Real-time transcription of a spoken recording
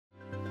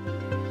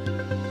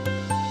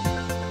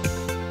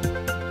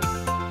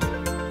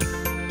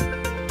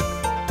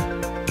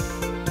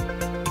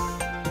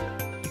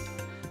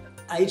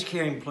Aged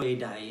Care Employee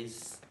Day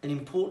is an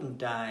important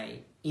day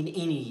in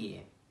any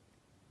year.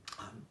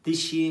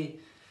 This year,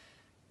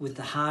 with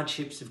the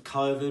hardships of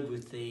COVID,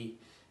 with the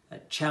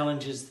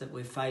challenges that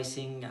we're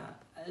facing,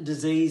 a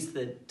disease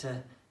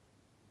that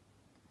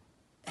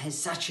has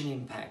such an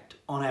impact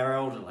on our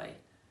elderly,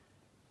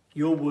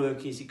 your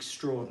work is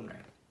extraordinary.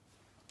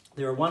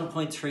 There are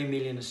 1.3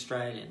 million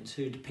Australians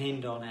who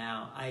depend on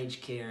our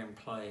aged care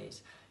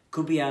employees. It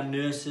could be our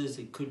nurses,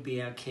 it could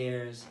be our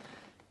carers,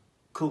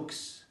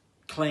 cooks,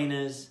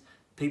 cleaners,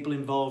 people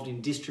involved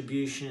in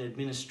distribution,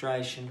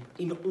 administration,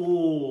 in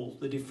all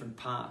the different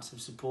parts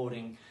of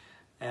supporting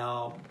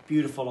our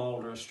beautiful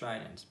older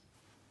Australians.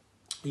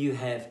 You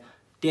have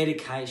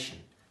dedication,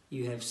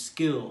 you have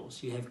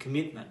skills, you have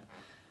commitment.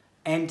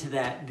 And to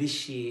that,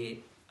 this year,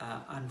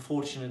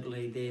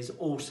 unfortunately, there's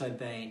also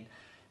been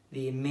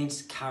the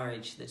immense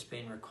courage that's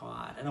been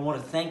required. And I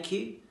want to thank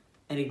you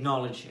and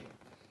acknowledge you.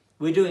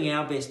 We're doing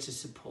our best to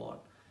support,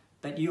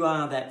 but you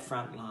are that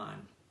front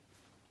line.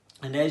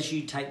 And as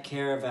you take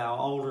care of our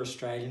older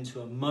Australians who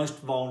are most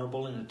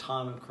vulnerable in a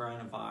time of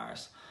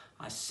coronavirus,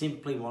 I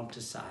simply want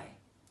to say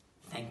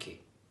thank you.